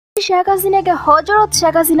শেখ হাসিনাকে হজরত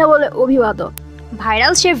শেখ হাসিনা বলে অভিবাদন।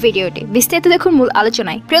 ভাইরাল সে ভিডিওটি বিস্তারিত দেখুন মূল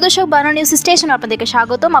আলোচনায়। প্রিয় দর্শক, বাংলা নিউজ স্টেশন আপনাদেরকে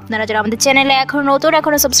স্বাগতম। আপনারা যারা আমাদের চ্যানেলে এখনো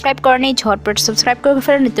সাবস্ক্রাইব করেনি, ঝটপট সাবস্ক্রাইব করে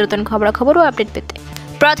ফেলেন নিত্য নতুন খবর ও আপডেট পেতে।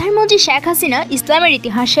 প্রধানমন্ত্রী শেখ হাসিনা ইসলামের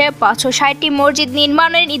ইতিহাসে 560টি মসজিদ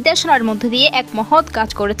নির্মাণের নির্দেশনার মধ্য দিয়ে এক মহৎ কাজ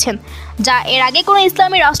করেছেন, যা এর আগে কোনো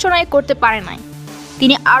ইসলামী রাষ্ট্রনায়ক করতে পারে নাই।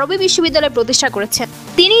 তিনি আরবি বিশ্ববিদ্যালয় প্রতিষ্ঠা করেছেন।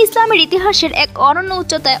 তিনি ইসলামের ইতিহাসের এক অনন্য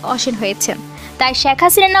উচ্চতায় আসীন হয়েছেন। তাই শেখ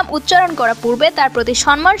হাসিনার নাম উচ্চারণ করার পূর্বে তার প্রতি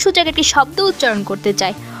সম্মানসূচক একটি শব্দ উচ্চারণ করতে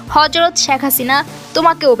চাই। হজরত শেখ হাসিনা,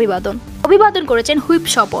 তোমাকে অভিবাদন। অভিবাদন করেছেন হুইপ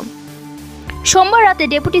স্বপন। সোমবার রাতে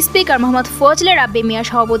ডেপুটি স্পিকার মোহাম্মদ ফজলে রাব্বি মিয়ার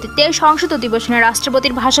সভাপতিত্বে সংসদ অধিবেশনে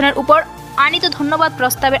রাষ্ট্রপতির ভাষণের উপর আনীত ধন্যবাদ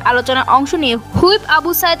প্রস্তাবের আলোচনার অংশ নিয়ে হুইপ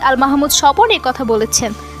আবু সাইদ আল মাহমুদ স্বপন এ কথা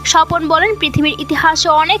বলেছেন। স্বপন বলেন, পৃথিবীর ইতিহাসে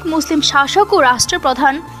অনেক মুসলিম শাসক ও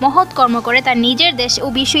রাষ্ট্রপ্রধান মহৎ কর্ম করে তার নিজের দেশ ও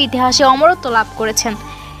বিশ্ব ইতিহাসে অমরত্ব লাভ করেছেন।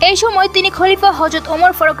 এই সময় তিনি খলিফা হজরত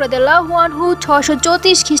ওমর ফারুক রাদিয়াল্লাহু আনহু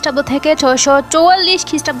 634 খ্রিস্টাব্দ থেকে 644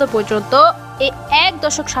 খ্রিস্টাব্দ পর্যন্ত এই এক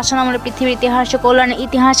দশক শাসনামলে পৃথিবীর ইতিহাস ও কল্যাণের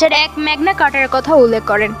ইতিহাসের এক ম্যাগনা কার্টার কথা উল্লেখ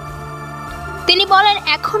করেন। তিনি বলেন,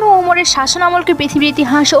 এখনও ওমরের শাসন আমলকে পৃথিবীর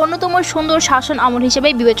ইতিহাসে অন্যতম সুন্দর শাসন আমল হিসেবে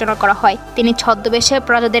বিবেচনা করা হয়। তিনি ছদ্মবেশে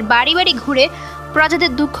প্রজাদের বাড়ি বাড়ি ঘুরে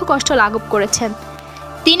প্রজাদের দুঃখ কষ্ট লাঘব করেছেন।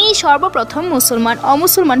 তিনি সর্বপ্রথম মুসলমান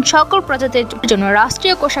অমুসলমান সকল প্রজাদের জন্য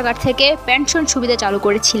রাষ্ট্রীয় কোষাগার থেকে পেনশন সুবিধা চালু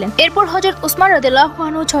করেছিলেন। এরপর হযরত ওসমান রাদিয়াল্লাহু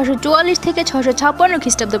আনহু 644 থেকে 656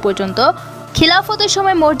 খ্রিস্টাব্দ পর্যন্ত খিলাফতের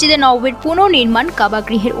সময় মসজিদে নববীর পুনর্নির্মাণ, কাবা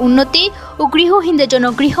গৃহের উন্নতি ও গৃহহীনদের জন্য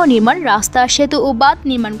গৃহ নির্মাণ, রাস্তা, সেতু ও বাঁধ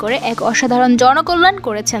নির্মাণ করে এক অসাধারণ জনকল্যাণ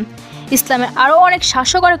করেছেন। ইসলামের আরও অনেক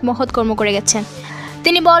শাসক অনেক মহৎ কর্ম করে গেছেন।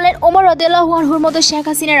 তিনি বলেন, ওমর রাদিয়াল্লাহু আনহুর মতো শেখ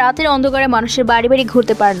হাসিনা রাতের অন্ধকারে মানুষের বাড়ি বাড়ি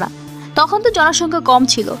ঘুরতে পারে না। তখন তো জনসংখ্যা কম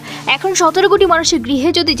ছিল। এখন 17 কোটি মানুষের গৃহে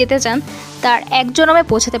যদি যেতে চান, তার এক জনমে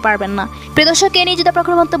পৌঁছাতে পারবেন না। প্রিয় দর্শক, এ নিয়ে যদি আপনার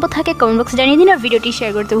কোনো মন্তব্য থাকে কমেন্ট বক্সে জানিয়ে দিন আর ভিডিওটি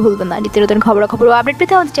শেয়ার করতে ভুলবেন না। নিত্য নতুন খবর ও আপডেট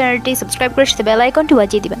পেতে আমাদের চ্যানেলটি সাবস্ক্রাইব করে সাথে বেল আইকনটি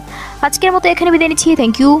বাজিয়ে দিবেন। আজকের মতো এখানে বিদায় নিচ্ছি।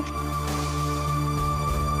 Thank you.